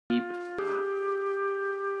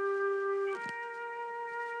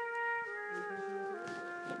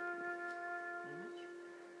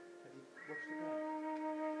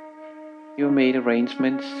You made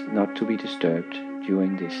arrangements not to be disturbed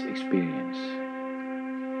during this experience.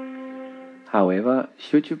 However,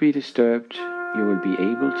 should you be disturbed, you will be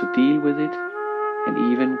able to deal with it and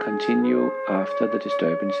even continue after the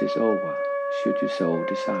disturbance is over, should you so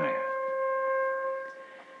desire.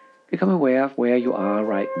 Become aware of where you are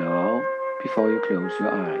right now before you close your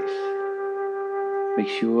eyes. Make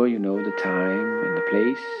sure you know the time and the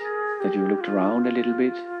place, that you looked around a little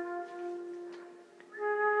bit.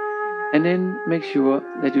 And then make sure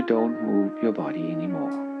that you don't move your body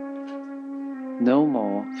anymore. No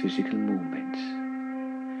more physical movements.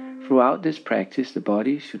 Throughout this practice, the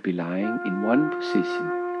body should be lying in one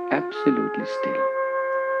position, absolutely still.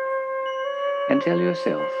 And tell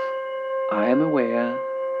yourself, I am aware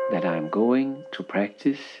that I am going to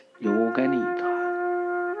practice Yoga Nidra.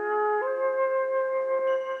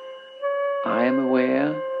 I am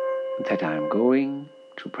aware that I am going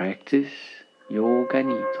to practice Yoga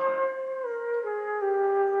Nidra.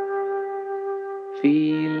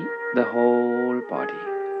 Feel the whole body.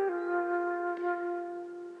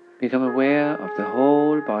 Become aware of the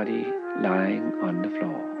whole body lying on the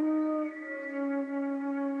floor.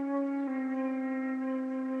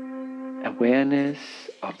 Awareness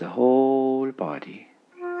of the whole body.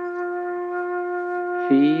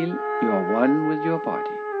 Feel you are one with your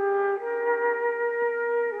body.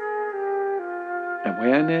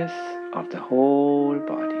 Awareness of the whole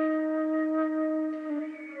body.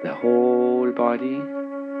 The whole body.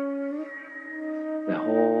 The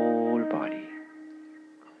whole body.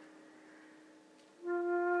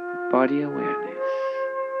 Body awareness.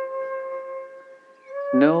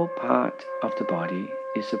 No part of the body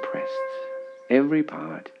is suppressed. Every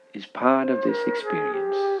part is part of this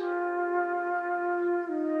experience.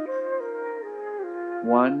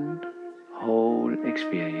 One whole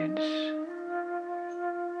experience.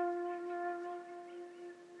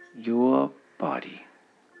 Your body.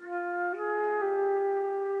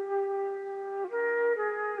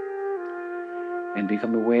 And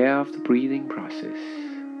become aware of the breathing process.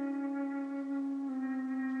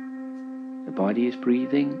 The body is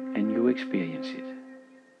breathing and you experience it.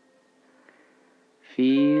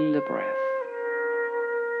 Feel the breath.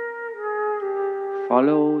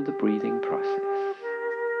 Follow the breathing process.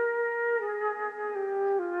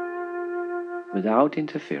 Without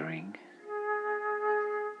interfering.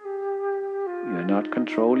 You are not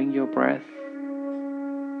controlling your breath.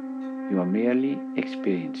 You are merely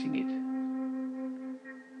experiencing it.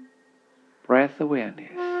 Breath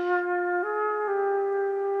awareness.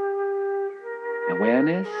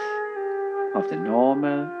 Awareness of the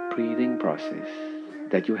normal breathing process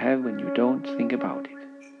that you have when you don't think about it.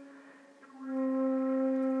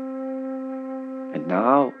 And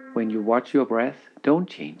now, when you watch your breath, don't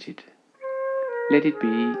change it. Let it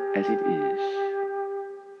be as it is.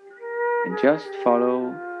 And just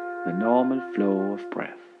follow the normal flow of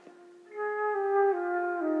breath.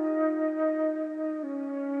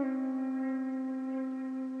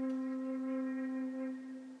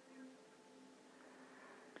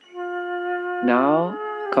 Now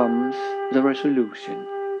comes the resolution,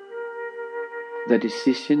 the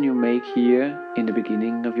decision you make here in the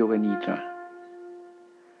beginning of Yoga Nidra.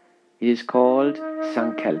 It is called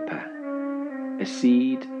Sankalpa, a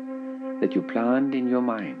seed that you plant in your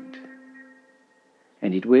mind,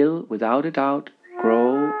 and it will, without a doubt,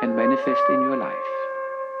 grow and manifest in your life.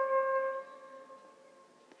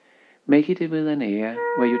 Make it with an air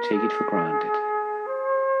where you take it for granted.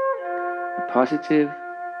 A positive,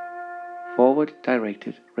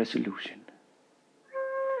 forward-directed resolution.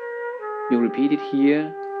 You repeat it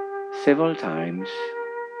here several times,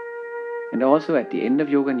 and also at the end of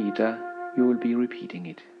Yoga Nidra, you will be repeating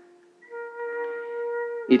it.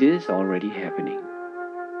 It is already happening.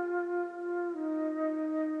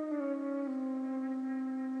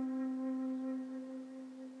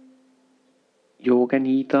 Yoga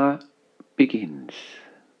Nidra begins.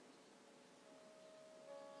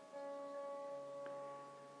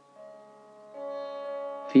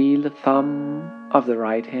 Feel the thumb of the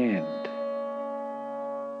right hand,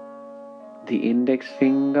 the index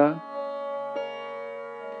finger,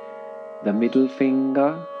 the middle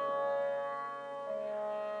finger,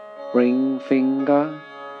 ring finger,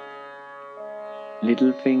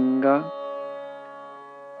 little finger,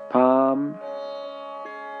 palm,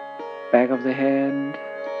 back of the hand,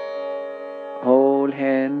 whole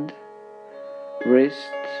hand, wrist,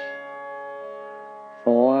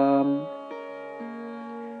 forearm,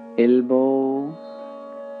 elbow,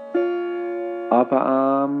 upper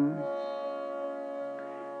arm,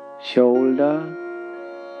 shoulder,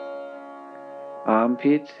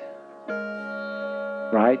 armpit,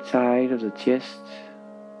 right side of the chest,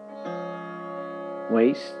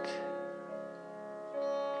 waist,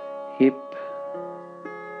 hip,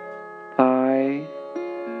 thigh,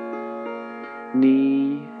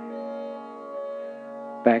 knee,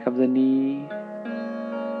 back of the knee,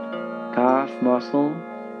 calf muscle,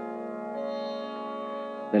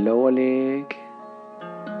 the lower leg,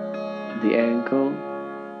 the ankle,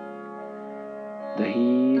 the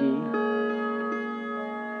heel,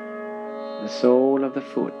 the sole of the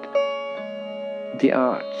foot, the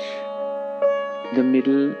arch, the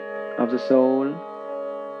middle of the sole,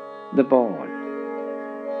 the ball,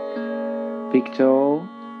 big toe,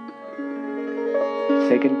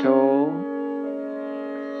 second toe,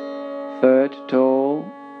 third toe,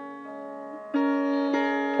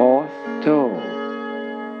 fourth toe,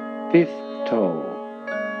 fifth toe.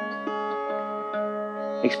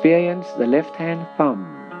 Experience the left hand thumb,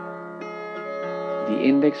 the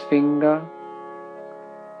index finger,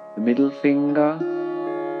 the middle finger,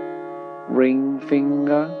 ring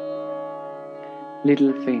finger,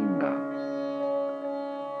 little finger,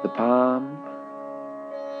 the palm,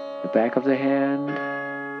 the back of the hand,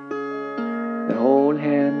 the whole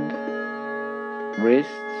hand,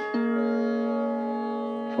 wrists,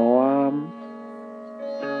 forearm,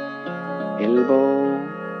 elbow,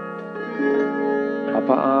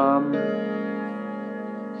 upper arm,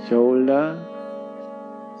 shoulder,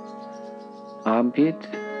 armpit,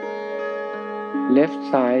 left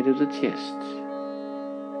side of the chest,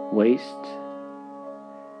 waist,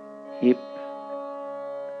 hip,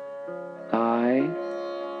 thigh,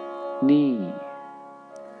 knee,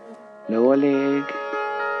 lower leg,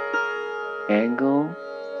 ankle,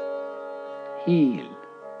 heel,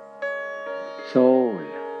 sole,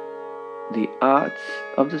 the arch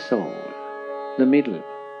of the sole, the middle,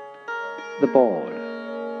 the ball,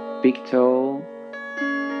 big toe,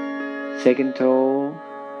 second toe,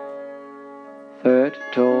 third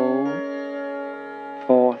toe,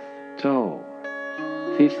 fourth toe,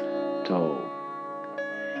 fifth toe.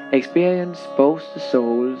 Experience both the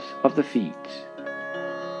soles of the feet,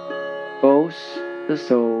 both the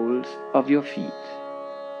soles of your feet.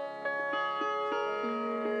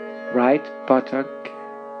 Right buttock,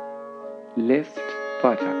 left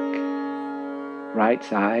buttock, right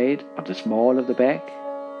side of the small of the back,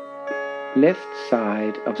 left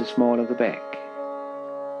side of the small of the back,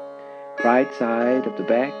 right side of the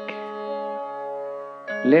back,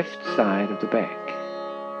 left side of the back,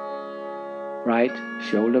 right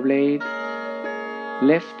shoulder blade,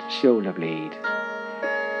 left shoulder blade,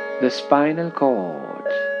 the spinal cord,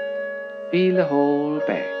 feel the whole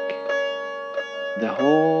back,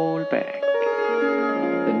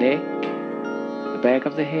 the neck, the back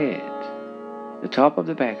of the head, the top of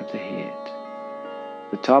the back of the head,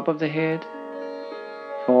 the top of the head,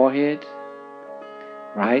 forehead,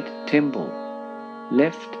 right temple,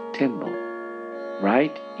 left temple,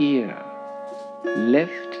 right ear,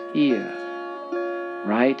 left ear,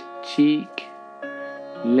 right cheek,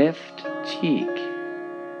 left cheek,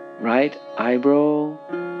 right eyebrow,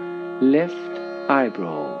 left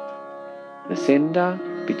eyebrow, the center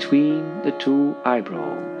between the two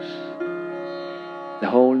eyebrows, the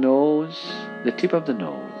whole nose, the tip of the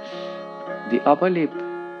nose, the upper lip,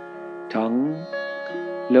 tongue,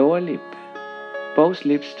 lower lip, both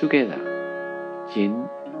lips together, chin,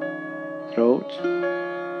 throat,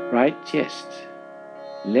 right chest,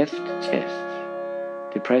 left chest,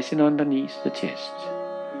 depression underneath the chest,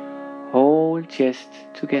 whole chest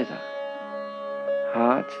together,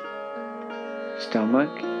 heart,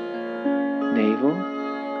 stomach, navel,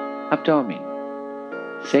 abdomen,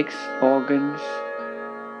 sex organs,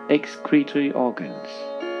 excretory organs,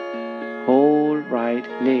 whole right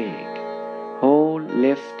leg, whole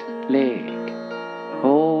left leg,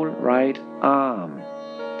 whole right arm,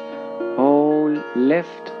 whole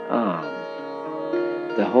left arm,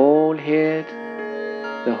 the whole head,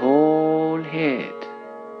 the whole head,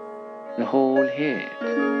 the whole head.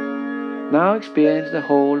 Now experience the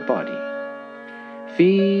whole body.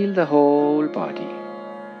 Feel the whole body,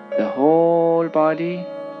 the whole body,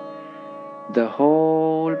 the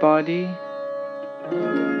whole body,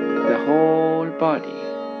 the whole body.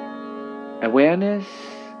 Awareness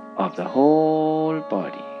of the whole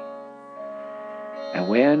body.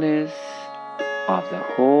 Awareness of the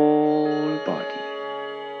whole body.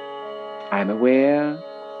 I am aware,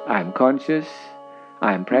 I am conscious,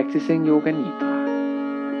 I am practicing Yoga Nidra.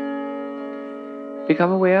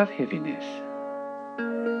 Become aware of heaviness.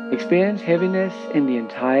 Experience heaviness in the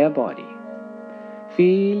entire body.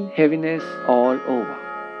 Feel heaviness all over.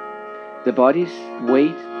 The body's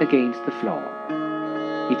weight against the floor.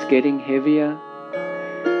 It's getting heavier.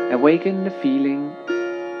 Awaken the feeling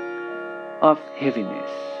of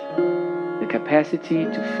heaviness, the capacity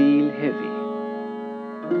to feel heavy.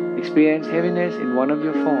 Experience heaviness in one of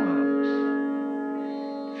your forearms.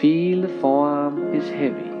 Feel the forearm is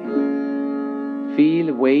heavy. Feel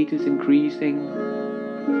the weight is increasing.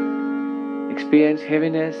 Experience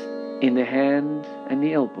heaviness in the hand and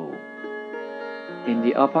the elbow, in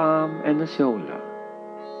the upper arm and the shoulder.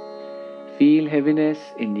 Feel heaviness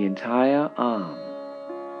in the entire arm.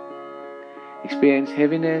 Experience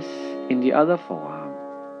heaviness in the other forearm,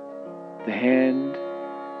 the hand,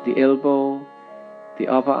 the elbow, the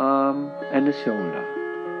upper arm and the shoulder.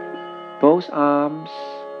 Both arms,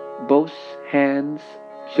 both hands,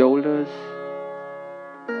 shoulders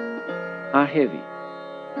are heavy.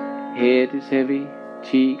 Head is heavy,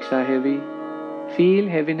 cheeks are heavy. Feel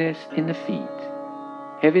heaviness in the feet.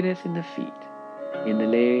 Heaviness in the feet, in the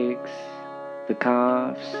legs, the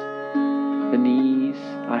calves, the knees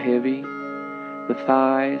are heavy. The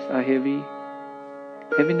thighs are heavy.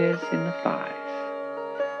 Heaviness in the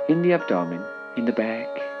thighs, in the abdomen, in the back,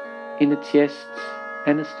 in the chest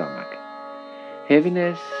and the stomach.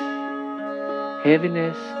 Heaviness,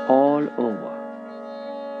 heaviness all over.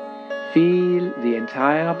 Feel the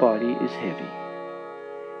entire body is heavy.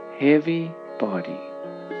 Heavy body.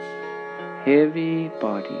 Heavy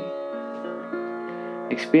body.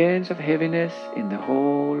 Experience of heaviness in the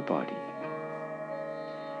whole body.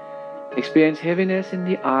 Experience heaviness in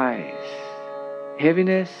the eyes.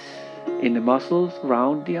 Heaviness in the muscles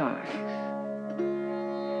around the eyes.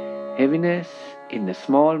 Heaviness in the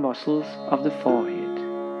small muscles of the forehead.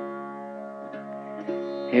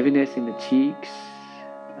 Heaviness in the cheeks.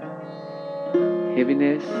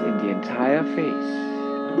 Heaviness in the entire face.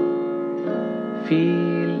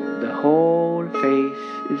 Feel the whole face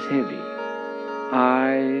is heavy.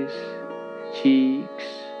 Eyes, cheeks,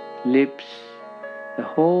 lips, the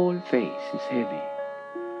whole face is heavy.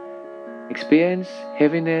 Experience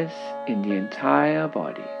heaviness in the entire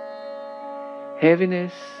body.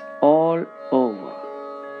 Heaviness all over.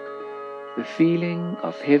 The feeling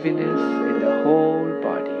of heaviness in the whole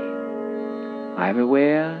body. I am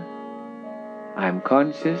aware. I am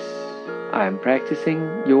conscious. I am practicing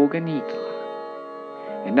Yoga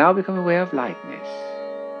Nidra. And now become aware of lightness.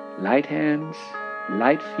 Light hands,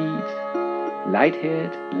 light feet, light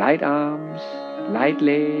head, light arms, light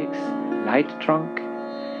legs, light trunk.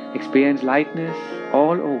 Experience lightness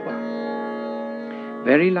all over.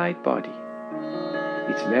 Very light body.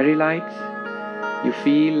 It's very light. You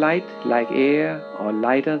feel light like air or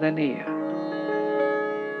lighter than air.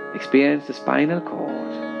 Experience the spinal cord.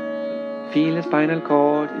 Feel the spinal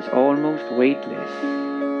cord is almost weightless.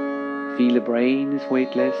 Feel the brain is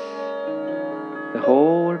weightless. The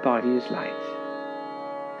whole body is light.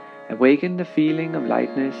 Awaken the feeling of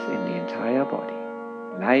lightness in the entire body.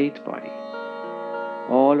 Light body.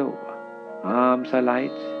 All over. Arms are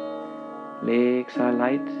light. Legs are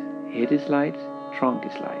light. Head is light. Trunk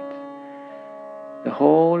is light. The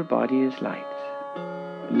whole body is light.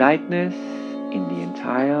 Lightness in the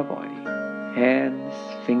entire body. Hands,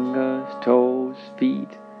 fingers, toes,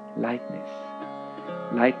 feet. Lightness.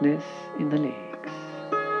 Lightness in the legs.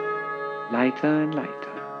 Lighter and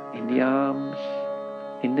lighter. In the arms.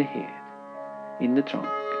 In the head. In the trunk.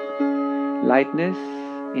 Lightness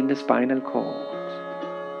in the spinal cord.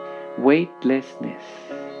 Weightlessness.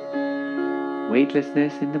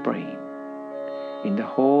 Weightlessness in the brain. In the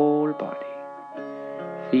whole body.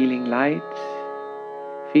 Feeling light.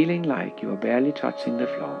 Feeling like you are barely touching the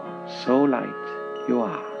floor. So light you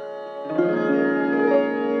are.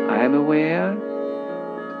 I am aware.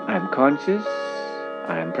 I am conscious.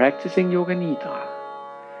 I am practicing Yoga Nidra.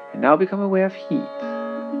 And now become aware of heat.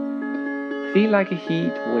 Feel like a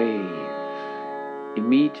heat wave.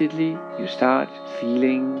 Immediately you start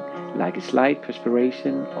feeling like a slight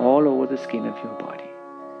perspiration all over the skin of your body.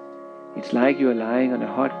 It's like you are lying on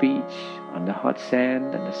a hot beach, on the hot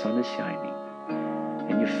sand, and the sun is shining.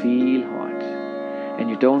 And you feel hot. And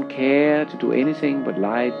you don't care to do anything but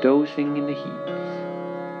lie dozing in the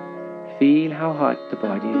heat. Feel how hot the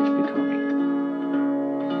body is becoming.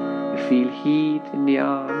 You feel heat in the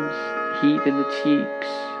arms, heat in the cheeks,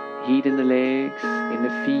 heat in the legs, in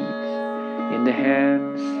the feet, in the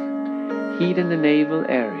hands, heat in the navel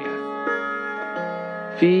area.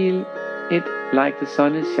 Feel it like the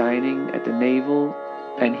sun is shining at the navel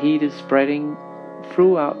and heat is spreading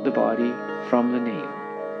throughout the body from the navel.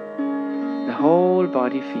 The whole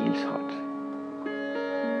body feels hot.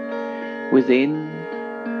 Within,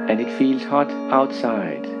 and it feels hot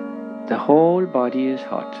outside. The whole body is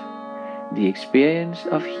hot. The experience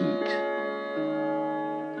of heat.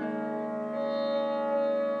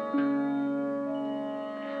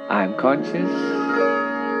 I am conscious,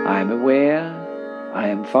 I am aware, I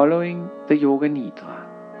am following the Yoga Nidra.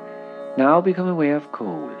 Now become aware of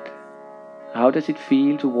cold. How does it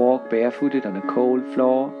feel to walk barefooted on a cold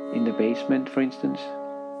floor in the basement, for instance?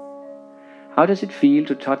 How does it feel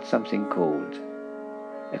to touch something cold?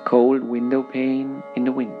 A cold window pane in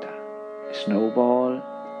the winter, a snowball,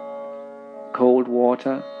 cold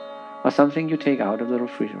water, or something you take out of the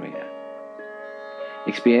refrigerator.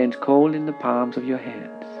 Experience cold in the palms of your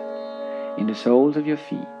hands, in the soles of your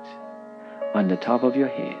feet, on the top of your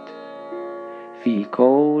head. Feel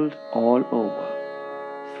cold all over,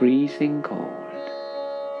 freezing cold.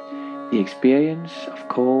 The experience of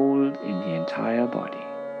cold in the entire body.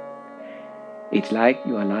 It's like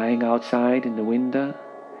you are lying outside in the winter,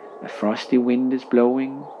 a frosty wind is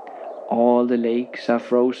blowing, all the lakes are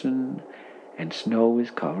frozen, and snow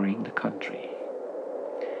is covering the country.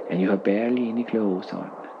 And you have barely any clothes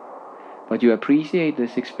on. But you appreciate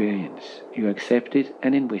this experience, you accept it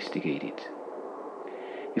and investigate it.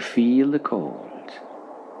 You feel the cold.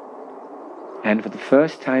 And for the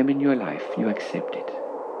first time in your life, you accept it.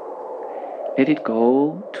 Let it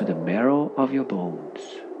go to the marrow of your bones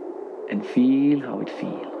and feel how it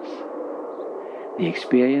feels. The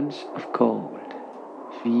experience of cold,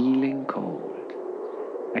 feeling cold,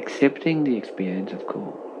 accepting the experience of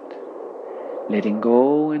cold, letting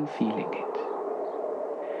go and feeling it.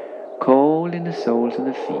 Cold in the soles of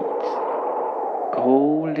the feet,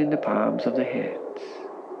 cold in the palms of the hands,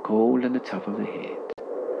 cold on the top of the head.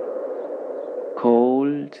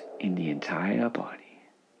 Cold in the entire body.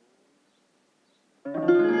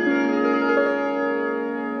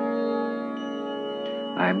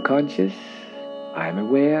 I am conscious, I am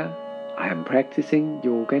aware, I am practicing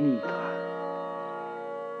Yoga Nidra.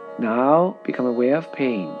 Now become aware of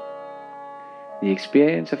pain. The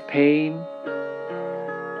experience of pain,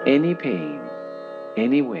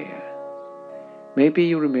 anywhere. Maybe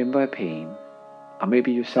you remember a pain, or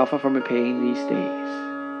maybe you suffer from a pain these days.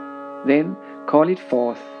 Then call it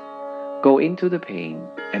forth, go into the pain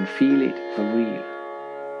and feel it for real.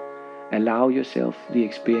 Allow yourself the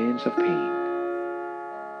experience of pain.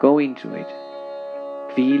 Go into it,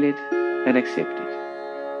 feel it and accept it.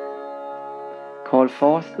 Call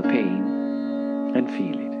forth the pain and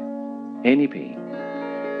feel it. Any pain,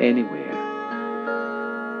 anywhere.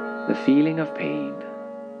 The feeling of pain,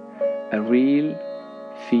 a real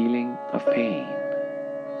feeling of pain.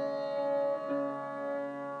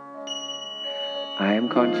 I am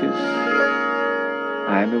conscious,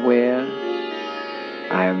 I am aware,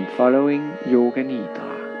 I am following Yoga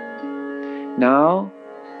Nidra. Now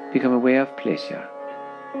become aware of pleasure,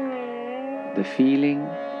 the feeling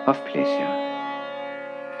of pleasure,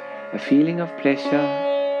 a feeling of pleasure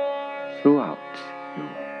throughout you.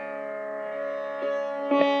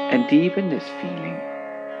 And deepen this feeling.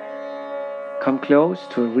 Come close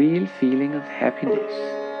to a real feeling of happiness.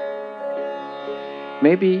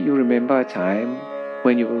 Maybe you remember a time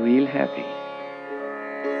when you were real happy,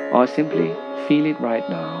 or simply feel it right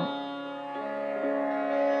now.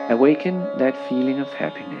 Awaken that feeling of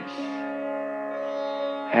happiness.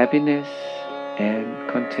 Happiness and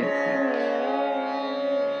contentment.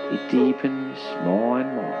 It deepens more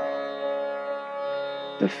and more.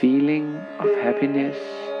 The feeling of happiness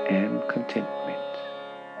and contentment.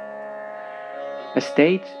 A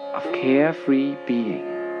state of carefree being.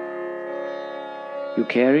 You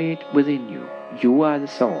carry it within you. You are the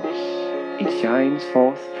source. It shines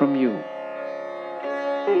forth from you.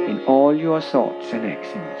 In all your thoughts and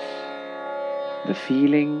actions. The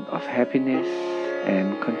feeling of happiness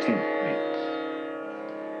and contentment.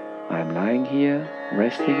 I am lying here,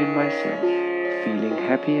 resting in myself, feeling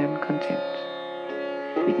happy and content.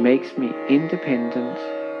 It makes me independent,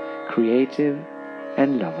 creative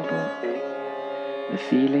and lovable. The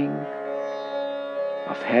feeling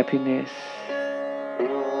of happiness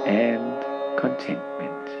and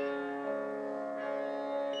contentment.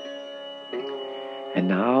 And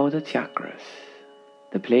now the chakras,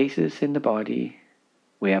 the places in the body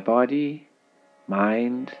where body,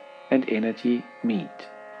 mind and energy meet.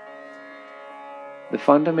 The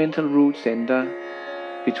fundamental root center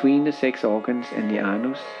between the sex organs and the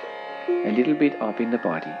anus, a little bit up in the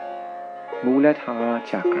body. Muladhara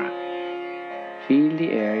chakra. Feel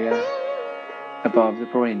the area above the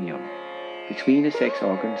perineum, between the sex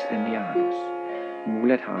organs and the anus.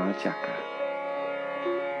 Muladhara chakra.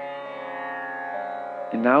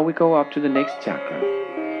 And now we go up to the next chakra.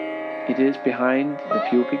 It is behind the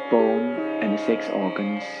pubic bone and the sex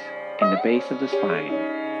organs in the base of the spine.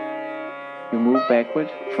 you move backward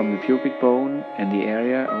from the pubic bone and the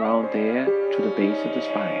area around there to the base of the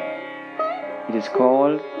spine. It is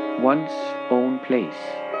called one's own place,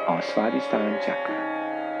 or Svadhisthana chakra.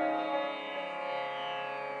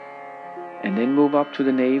 And then move up to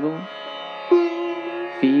the navel.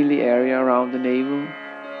 Feel the area around the navel.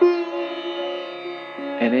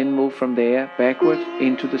 And then move from there backward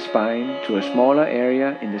into the spine to a smaller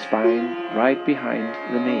area in the spine right behind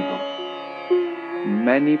the navel.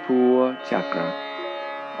 Manipur chakra,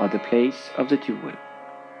 or the place of the jewel.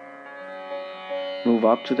 Move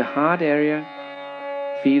up to the heart area.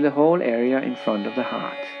 Feel the whole area in front of the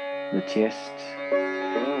heart, the chest.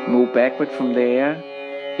 Move backward from there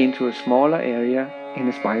into a smaller area in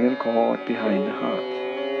the spinal cord behind the heart.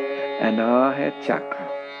 Anahat chakra,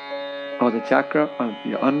 or the chakra of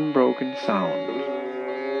the unbroken sound.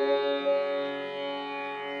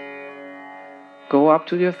 Go up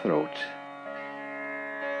to your throat.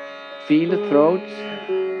 Feel the throat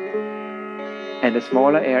and a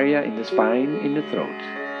smaller area in the spine in the throat.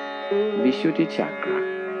 Vishuddhi chakra,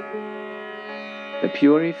 the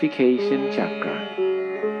purification chakra.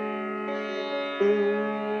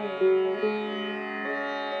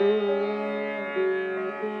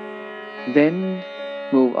 Then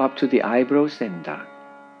move up to the eyebrow center.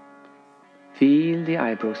 Feel the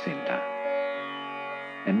eyebrow center.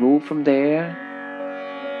 And move from there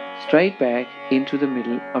straight back into the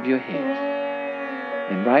middle of your head.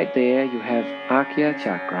 And right there you have Akya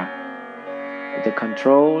chakra, the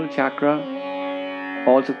control chakra,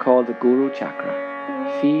 also called the Guru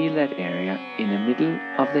chakra. Feel that area in the middle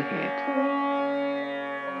of the head.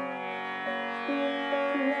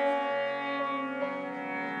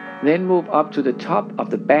 Then move up to the top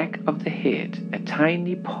of the back of the head, a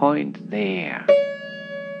tiny point there,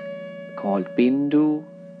 called Bindu,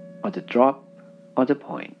 or the drop, or the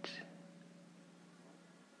point.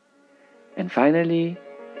 And finally,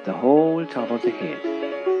 the whole top of the head,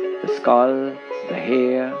 the skull, the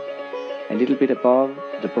hair, a little bit above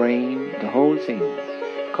the brain, the whole thing,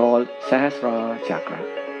 called Sahasrara chakra,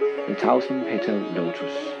 the 1,000-petal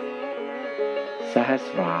lotus.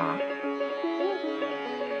 Sahasrara.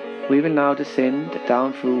 We will now descend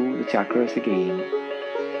down through the chakras again.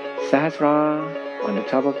 Sahasrara, on the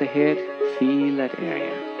top of the head, feel that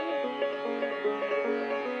area.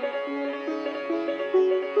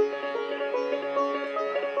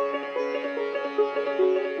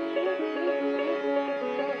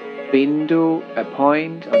 Bindu, a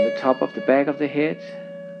point on the top of the back of the head.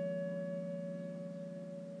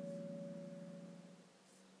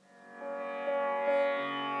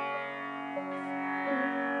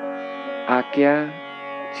 Akya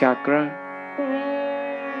chakra.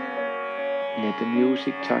 Let the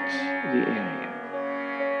music touch the area.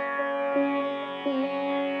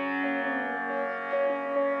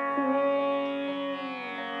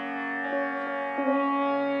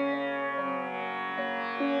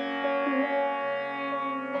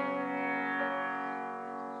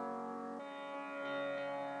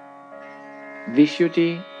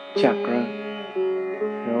 Vishuddhi chakra,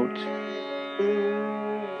 throat.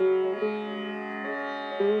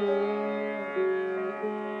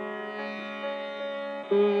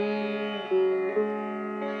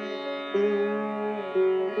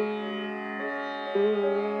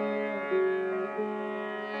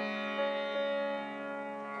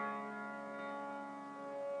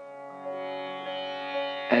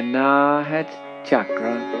 Anahat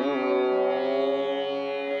chakra.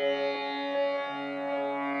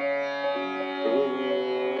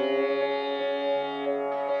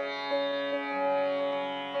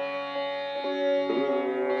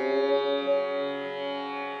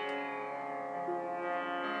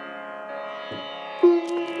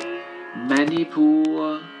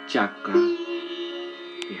 Manipur chakra,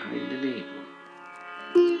 behind the navel.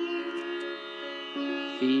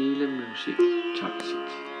 Feel the music touch it.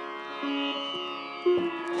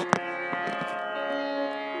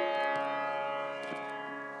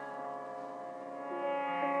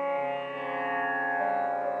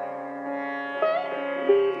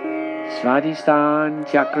 Svadhisthana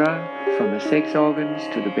chakra, from the 6 organs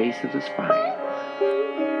to the base of the spine.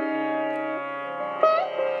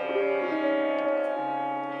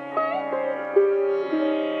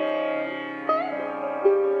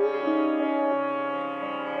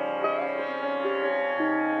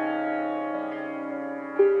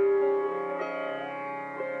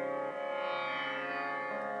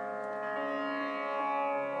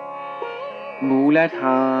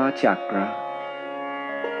 Muladhara chakra,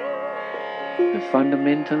 the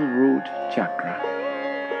fundamental root chakra.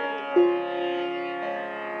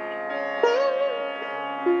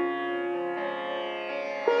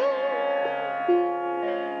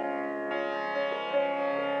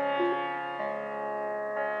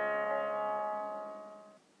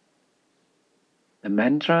 The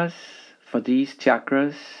mantras for these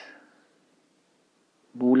chakras,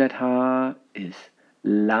 Muladhara, is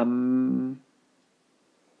Lam,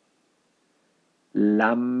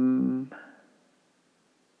 Lam,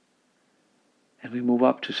 and we move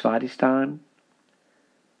up to Svadhisthana,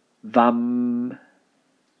 Vam,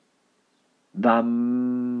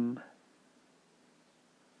 Vam,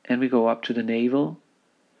 and we go up to the navel,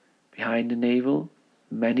 behind the navel,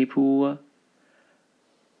 Manipur,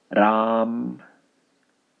 Ram,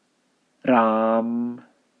 Ram,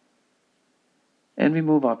 and we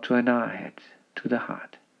move up to Anahat, to the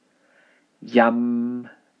heart, Yam,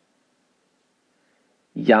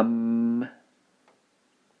 Yam,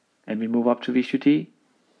 and we move up to Vishuddhi,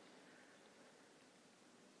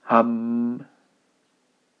 Hum,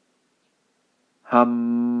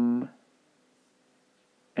 Hum,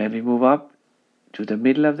 and we move up to the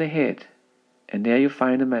middle of the head, and there you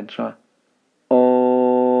find the mantra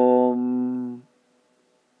Om,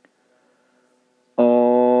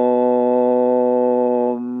 Om,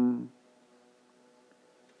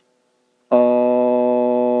 Om.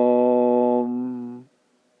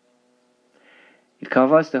 It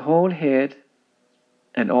covers the whole head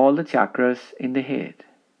and all the chakras in the head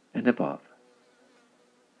and above.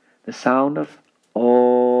 The sound of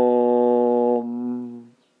Om,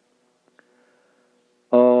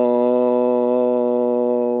 Om,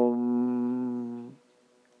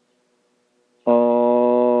 Om.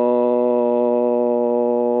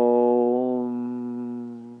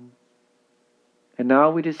 And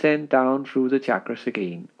now we descend down through the chakras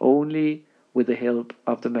again, only with the help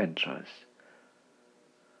of the mantras.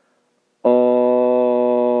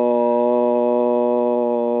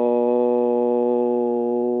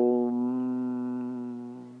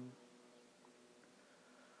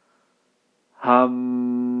 Hum,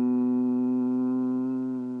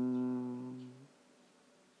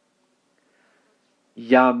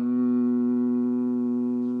 Yam,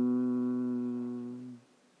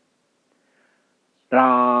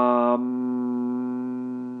 Ram,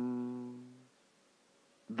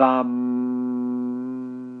 Vam,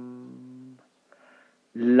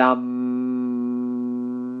 Lam.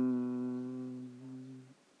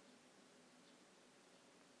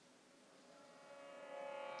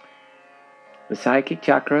 The psychic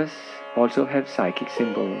chakras also have psychic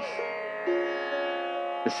symbols.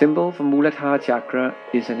 The symbol for Muladhara chakra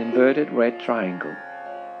is an inverted red triangle.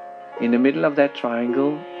 In the middle of that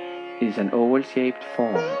triangle is an oval-shaped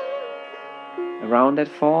form. Around that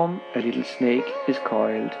form, a little snake is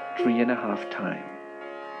coiled 3.5 times.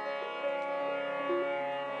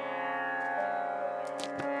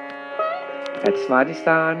 At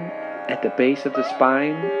Svadhisthana, at the base of the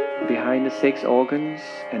spine, behind the 6 organs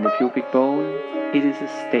and the pubic bone, it is a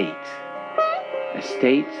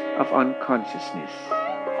state of unconsciousness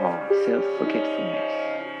or self-forgetfulness.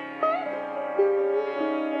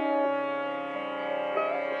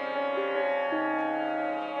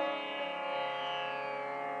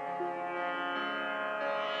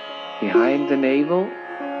 Behind the navel,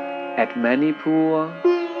 at Manipur,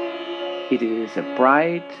 it is a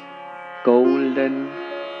bright golden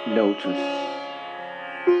lotus.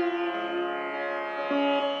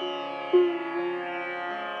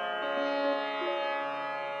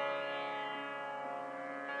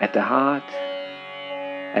 At the heart,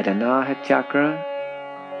 at Anahat chakra,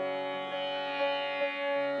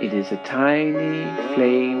 it is a tiny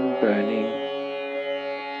flame burning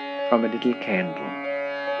from a little candle,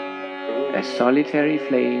 a solitary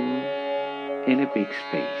flame in a big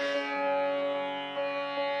space.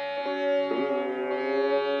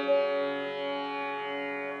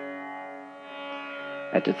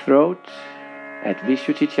 At the throat, at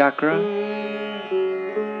Vishuddhi chakra,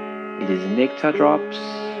 it is nectar drops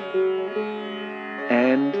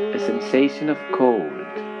and a sensation of cold.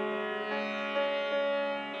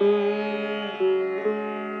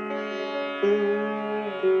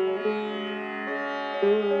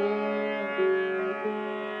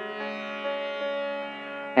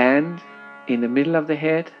 And in the middle of the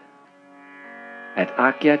head, at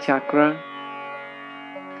Agya chakra,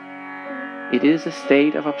 it is a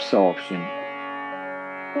state of absorption,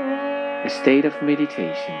 a state of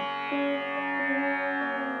meditation.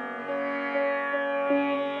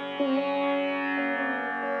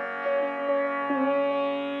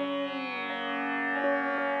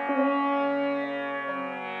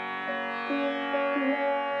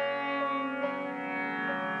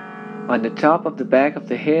 On the top of the back of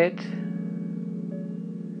the head,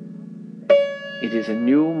 it is a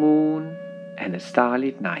new moon and a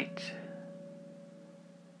starlit night.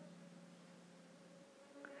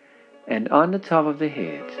 And on the top of the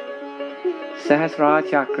head, Sahasrara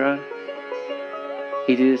chakra,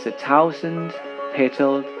 It is a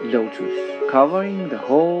 1,000-petaled lotus covering the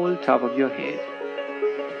whole top of your head.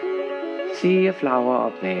 See a flower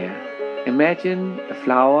up there. Imagine a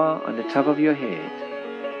flower on the top of your head.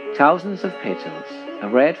 Thousands of petals, a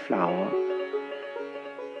red flower.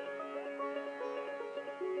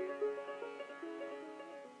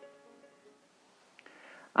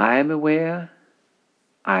 I am aware,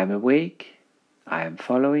 I am awake, I am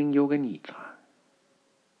following Yoga Nidra.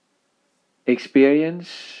 Experience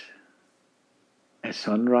a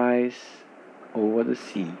sunrise over the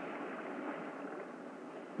sea.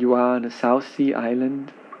 You are on a South Sea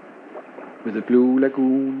island with a blue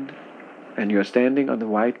lagoon, and you are standing on the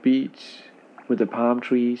white beach with the palm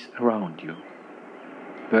trees around you.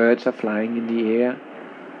 Birds are flying in the air,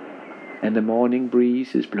 and the morning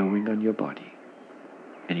breeze is blowing on your body,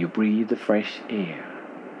 and you breathe the fresh air.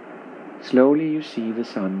 Slowly you see the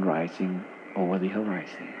sun rising over the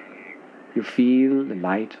horizon. You feel the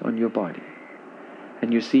light on your body,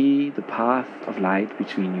 and you see the path of light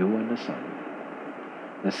between you and the sun.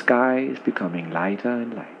 The sky is becoming lighter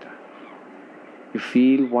and lighter. You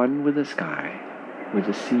feel one with the sky, with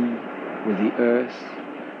the sea, with the earth,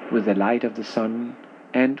 with the light of the sun,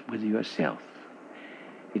 and with yourself.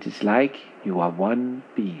 It is like you are one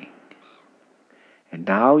being. And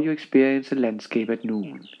now you experience a landscape at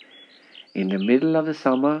noon. In the middle of the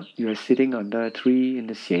summer, you are sitting under a tree in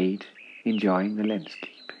the shade, enjoying the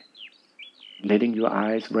landscape, letting your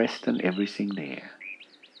eyes rest on everything there.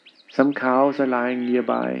 Some cows are lying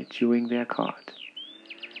nearby, chewing their cud.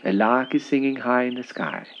 A lark is singing high in the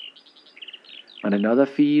sky. On another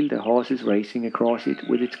field, a horse is racing across it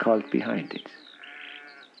with its colt behind it.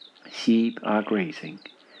 Sheep are grazing.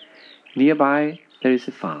 Nearby, there is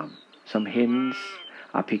a farm. Some hens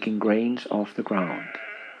are picking grains off the ground.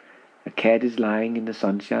 A cat is lying in the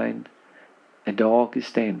sunshine. A dog is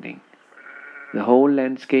standing. The whole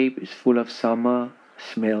landscape is full of summer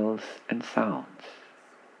smells and sounds.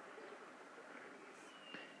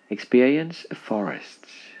 Experience a forest.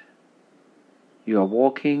 You are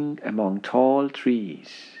walking among tall trees.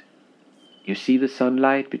 You see the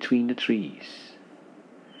sunlight between the trees.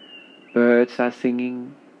 Birds are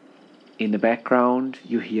singing. In the background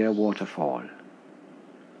you hear a waterfall.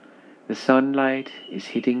 The sunlight is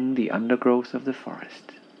hitting the undergrowth of the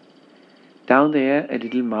forest. Down there a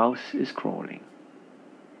little mouse is crawling.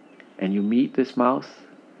 And you meet this mouse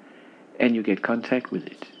and you get contact with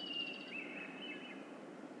it.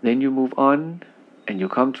 Then you move on and you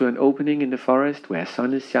come to an opening in the forest where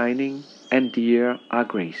sun is shining and deer are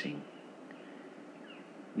grazing.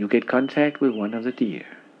 You get contact with one of the deer.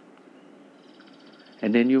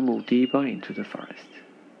 And then you move deeper into the forest.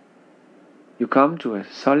 You come to a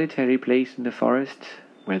solitary place in the forest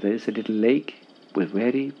where there is a little lake with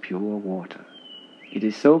very pure water. It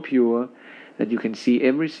is so pure that you can see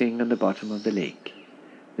everything on the bottom of the lake,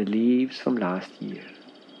 the leaves from last year.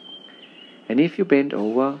 And if you bend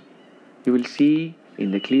over, you will see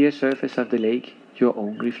in the clear surface of the lake your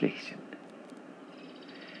own reflection.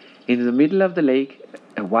 In the middle of the lake,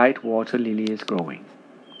 a white water lily is growing.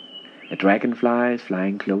 A dragonfly is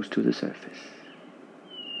flying close to the surface.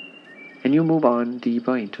 And you move on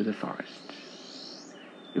deeper into the forest.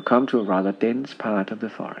 You come to a rather dense part of the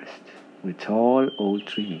forest with tall old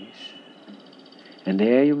trees. And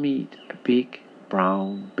there you meet a big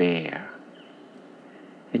brown bear.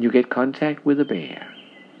 And you get contact with the bear.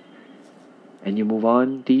 And you move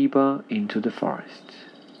on deeper into the forest.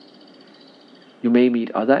 You may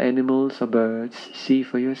meet other animals or birds. See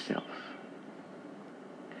for yourself.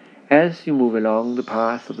 As you move along the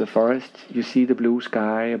path of the forest, you see the blue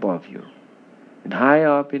sky above you. And high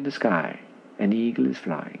up in the sky, an eagle is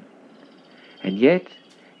flying. And yet,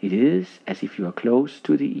 it is as if you are close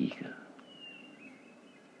to the eagle.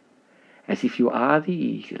 As if you are the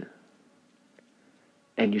eagle.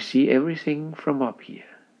 And you see everything from up here.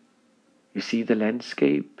 You see the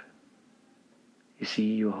landscape. You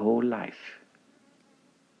see your whole life.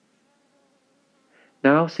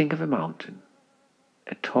 Now think of a mountain.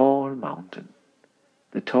 A tall mountain.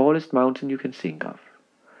 The tallest mountain you can think of.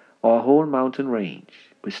 Or a whole mountain range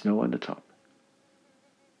with snow on the top.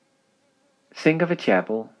 Think of a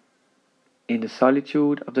chapel in the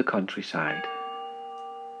solitude of the countryside.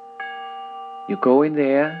 You go in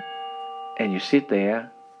there and you sit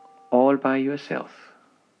there all by yourself.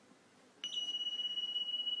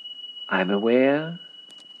 I'm aware,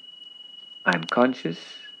 I'm conscious,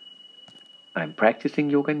 I'm practicing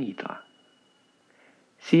Yoga Nidra.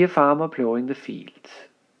 See a farmer plowing the fields,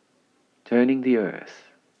 turning the earth.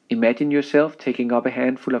 Imagine yourself taking up a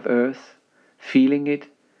handful of earth, feeling it,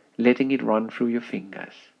 letting it run through your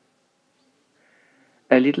fingers.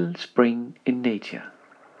 a little spring in nature,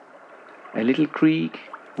 a little creek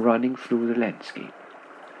running through the landscape,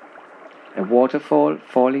 a waterfall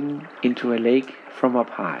falling into a lake from up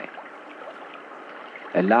high,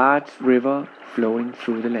 a large river flowing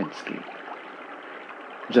through the landscape,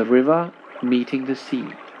 the river meeting the sea,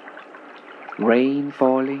 rain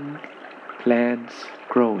falling, plants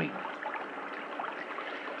growing.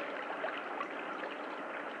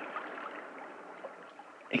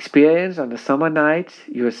 Experience on a summer night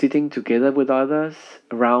you are sitting together with others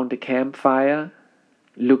around a campfire,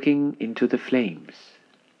 looking into the flames,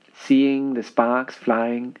 seeing the sparks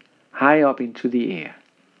flying high up into the air.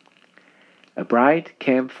 A bright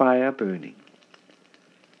campfire burning.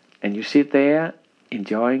 And you sit there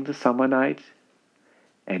enjoying the summer night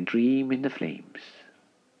and dream in the flames.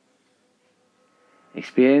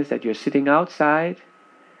 Experience that you're sitting outside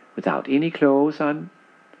without any clothes on,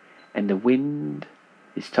 and the wind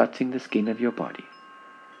is touching the skin of your body.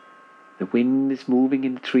 The wind is moving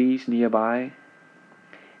in the trees nearby,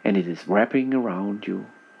 and it is wrapping around you,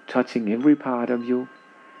 touching every part of you,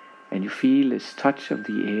 and you feel this touch of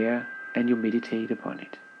the air, and you meditate upon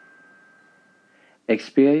it.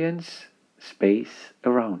 Experience space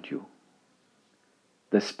around you.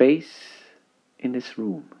 The space in this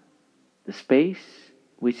room. The space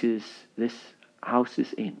which is this house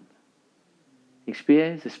is in.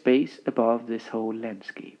 Experience the space above this whole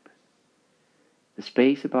landscape. The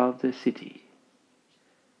space above the city.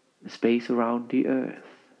 The space around the earth.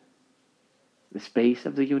 The space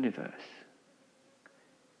of the universe.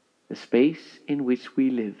 The space in which we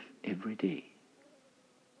live every day.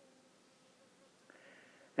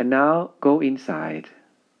 And now go inside,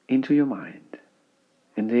 into your mind,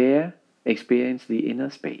 and there experience the inner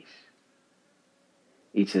space.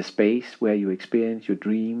 It's a space where you experience your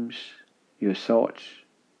dreams, your thoughts,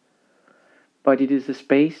 but it is the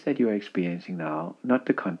space that you are experiencing now, not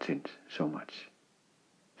the content so much.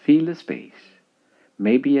 Feel the space,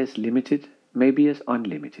 maybe as limited, maybe as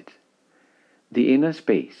unlimited. The inner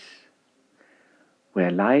space, where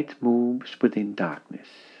light moves within darkness.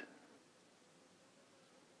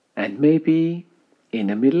 And maybe in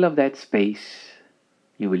the middle of that space,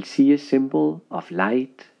 you will see a symbol of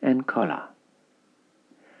light and color.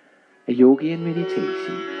 A yogi in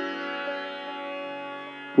meditation,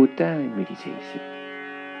 Buddha in meditation,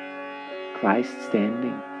 Christ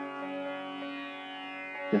standing,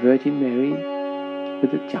 the Virgin Mary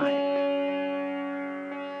with a giant.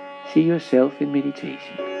 See yourself in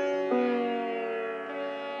meditation.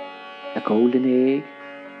 A golden egg,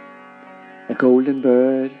 a golden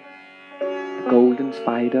bird, a golden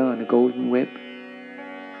spider on a golden web,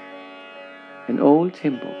 an old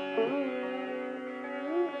temple,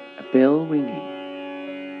 a bell ringing,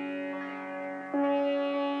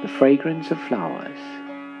 the fragrance of flowers,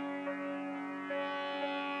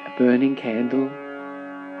 a burning candle,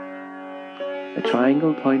 a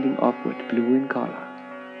triangle pointing upward, blue in color,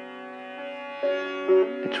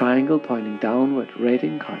 a triangle pointing downward, red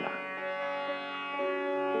in color,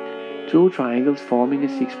 two triangles forming a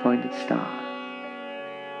six-pointed star,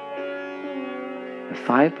 a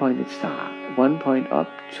five-pointed star, 1 point up,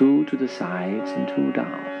 2 to the sides and 2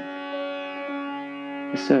 down,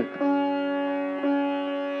 a circle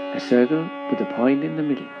with a point in the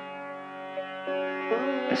middle,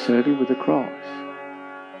 a circle with a cross,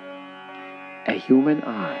 a human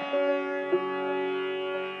eye,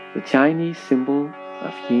 the Chinese symbol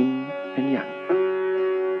of yin and yang.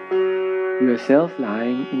 Yourself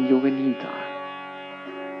lying in Yoga Nidra.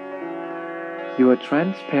 Your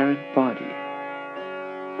transparent body.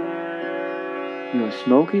 Your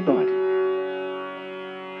smoky body.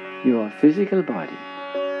 Your physical body.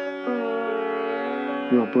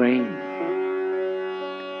 Your brain.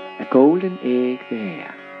 A golden egg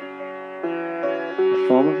there. The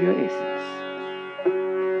form of your essence.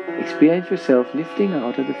 Experience yourself lifting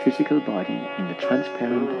out of the physical body in the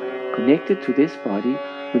transparent body, connected to this body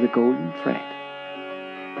with a golden thread.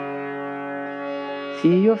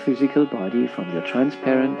 See your physical body from your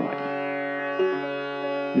transparent body,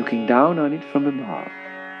 looking down on it from above.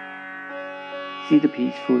 See the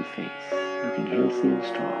peaceful face, looking healthy and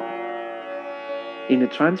strong. In a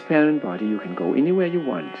transparent body you can go anywhere you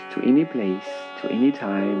want, to any place, to any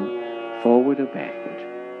time, forward or backward.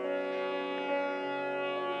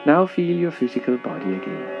 Now feel your physical body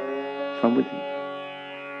again, from within.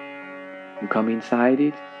 You come inside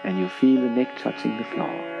it and you feel the neck touching the floor.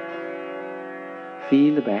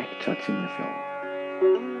 Feel the back touching the floor.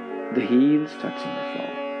 The heels touching the floor.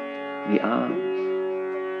 The arms.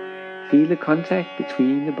 Feel the contact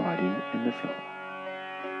between the body and the floor.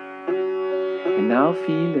 And now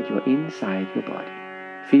feel that you're inside your body.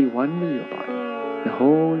 Feel one with your body, the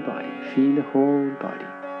whole body. Feel the whole body.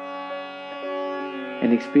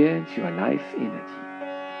 And experience your life energy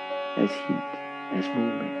as heat, as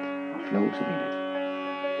movement, or flows of energy.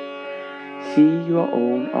 See your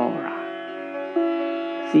own aura.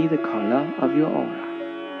 See the color of your aura.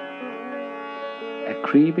 A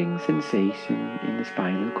creeping sensation in the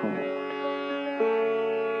spinal cord.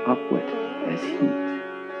 Upward as heat,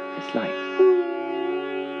 as light.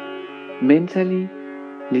 Mentally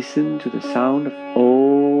listen to the sound of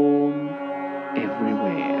Om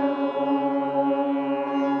everywhere.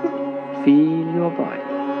 Feel your body.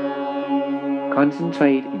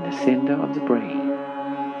 Concentrate in the center of the brain.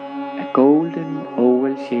 A golden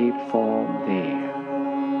oval-shaped form there,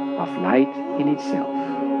 of light in itself.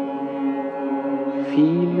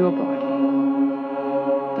 Feel your body,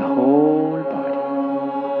 the whole body.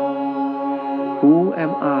 Who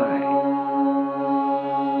am I?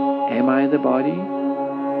 Am I the body?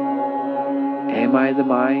 Am I the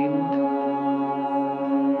mind?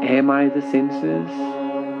 Am I the senses?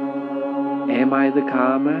 Am I the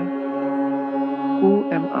karma? Who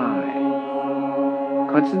am I?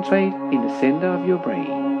 Concentrate in the center of your brain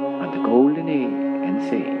on the golden egg and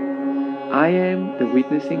say, I am the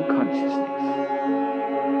witnessing consciousness.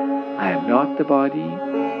 I am not the body,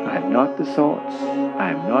 I am not the thoughts, I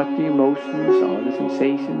am not the emotions or the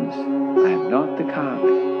sensations, I am not the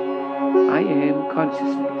karma. I am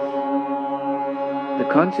consciousness. The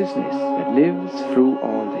consciousness that lives through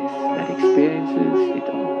all this, that experiences it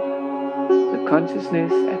all. The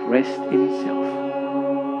consciousness at rest in itself.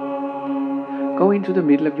 Go into the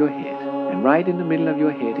middle of your head, and right in the middle of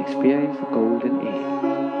your head experience the golden egg.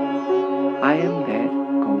 I am that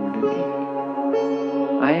golden egg.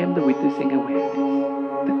 I am the witnessing awareness,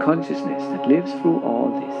 the consciousness that lives through all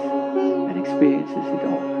this, that experiences it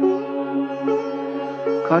all.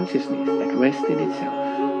 Consciousness at rest in itself.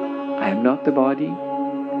 I am not the body,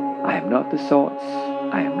 I am not the thoughts,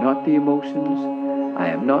 I am not the emotions, I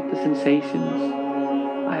am not the sensations,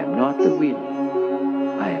 I am not the will,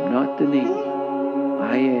 I am not the name,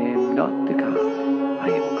 I am not the karma, I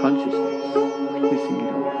am consciousness, witnessing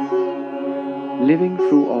it all. Living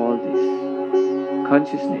through all this,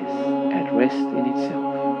 consciousness at rest in itself.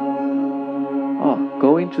 Or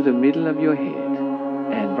go into the middle of your head,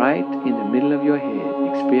 and right in the middle of your head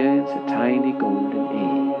experience a tiny golden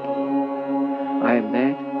egg. I am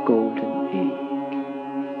that golden egg.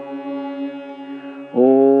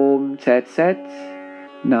 Om Tat Sat.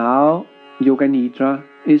 Now Yoga Nidra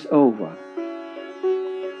is over.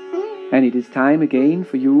 And it is time again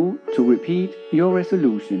for you to repeat your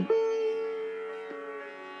resolution.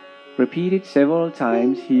 Repeat it several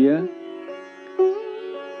times here.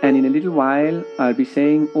 And in a little while I'll be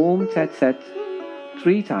saying Om Tat Sat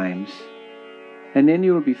 3 times. And then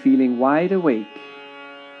you will be feeling wide awake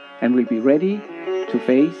and will be ready to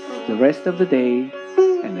face the rest of the day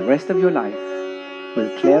and the rest of your life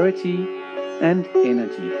with clarity and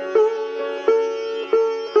energy.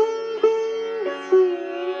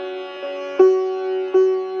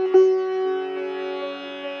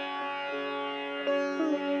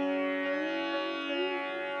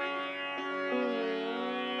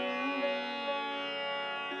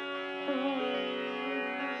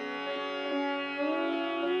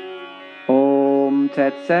 Om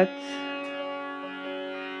Tat Sat.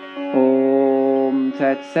 Om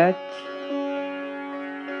Tat Sat.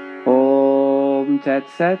 Om Tat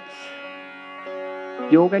Sat.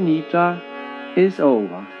 Yoga Nidra is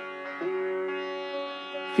over.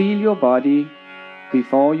 Feel your body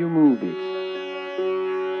before you move it.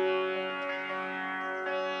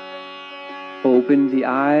 Open the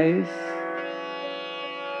eyes.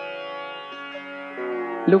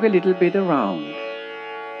 Look a little bit around.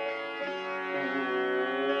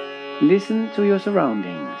 Listen to your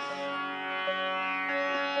surroundings.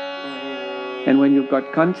 And when you've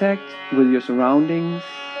got contact with your surroundings,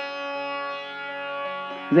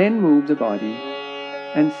 then move the body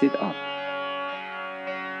and sit up.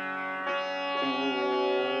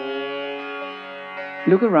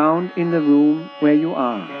 Look around in the room where you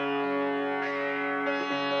are.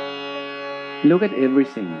 Look at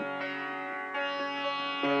everything.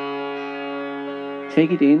 Take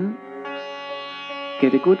it in.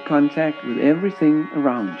 Get a good contact with everything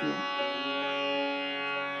around you.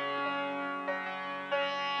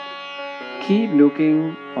 Keep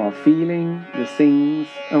looking or feeling the things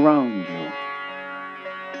around you.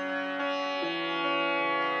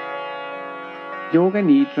 Yoga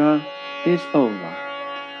Nidra is over.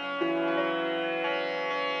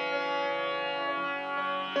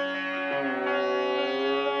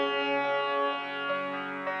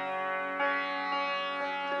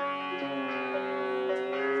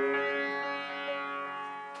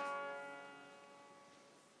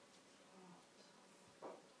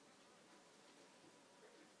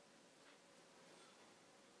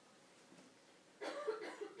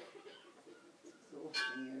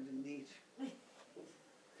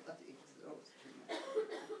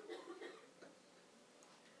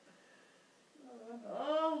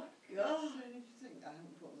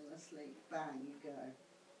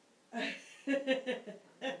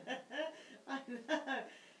 I know.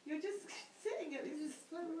 You're just sitting at this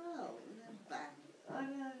so well, and then bang. I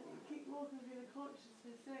know. You keep walking through the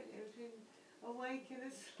consciousness, don't you, between awake and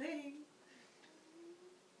asleep.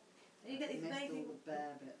 And you get these amazing. All the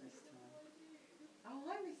bear bit this time. Oh,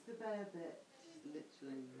 I missed the bear bit. Just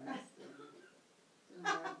literally missed it.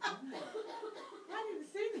 I didn't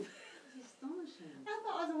see the. It's astonishing. I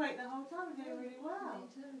thought I was awake the whole time and doing really well.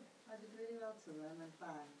 Me too. I did really well till then, and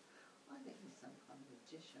bang. I think he's some kind of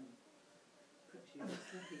magician. Puts you to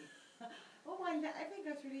sleep. Oh my, everything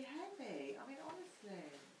goes really heavy. I mean, honestly.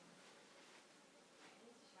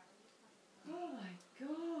 Oh my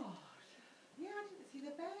god. Yeah, I didn't see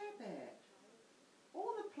the bear bit.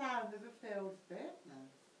 All the plans of the field bit. No.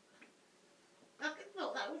 I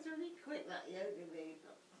thought that was really quick, that Yoga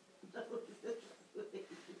Nidra. I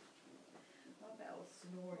bet I was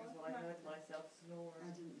snoring as I heard myself snoring. I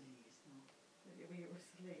didn't hear you snore. Maybe you were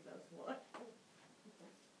asleep, that's why.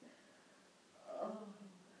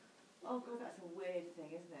 Oh god, that's a weird thing,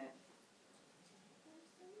 isn't it?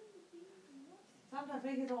 Sometimes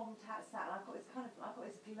when you're on sat, I've got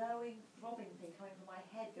this glowing, throbbing thing coming from my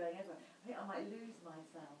head going everywhere. I think I might lose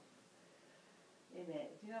myself in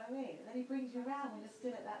it. Do you know what I mean? And then he brings you around when you're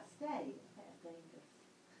still at that state. That's dangerous.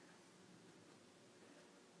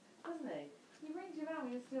 Doesn't he? He brings you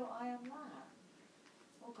around when you're still I am that.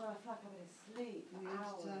 Oh god, I feel like I'm in sleep. You need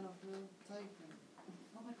to turn off the taping.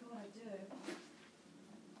 Oh my god, I do.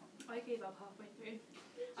 I gave up halfway through.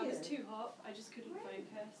 I was too hot. I just couldn't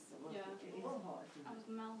focus. Yeah. It is hot. I was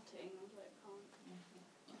melting. I was like, can't.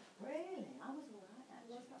 Really? I was alright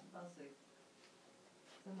actually. What's that fuzzy?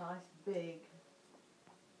 It's a nice big.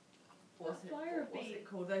 What's it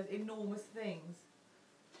called? Those enormous things.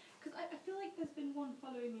 Because I feel like there's been one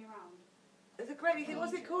following me around. It's a great thing.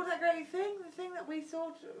 What's it called? That great thing? The thing that we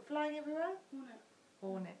saw flying everywhere? Hornet.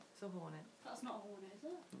 Hornet. It's a hornet. That's not a hornet, is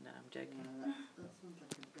it? No, I'm joking. No, that sounds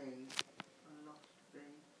like a bee. A lost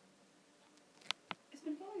bee. It's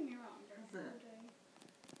been following me around Has all it? day.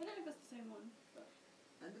 I don't know if it's the same one, but.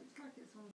 It looks like it's on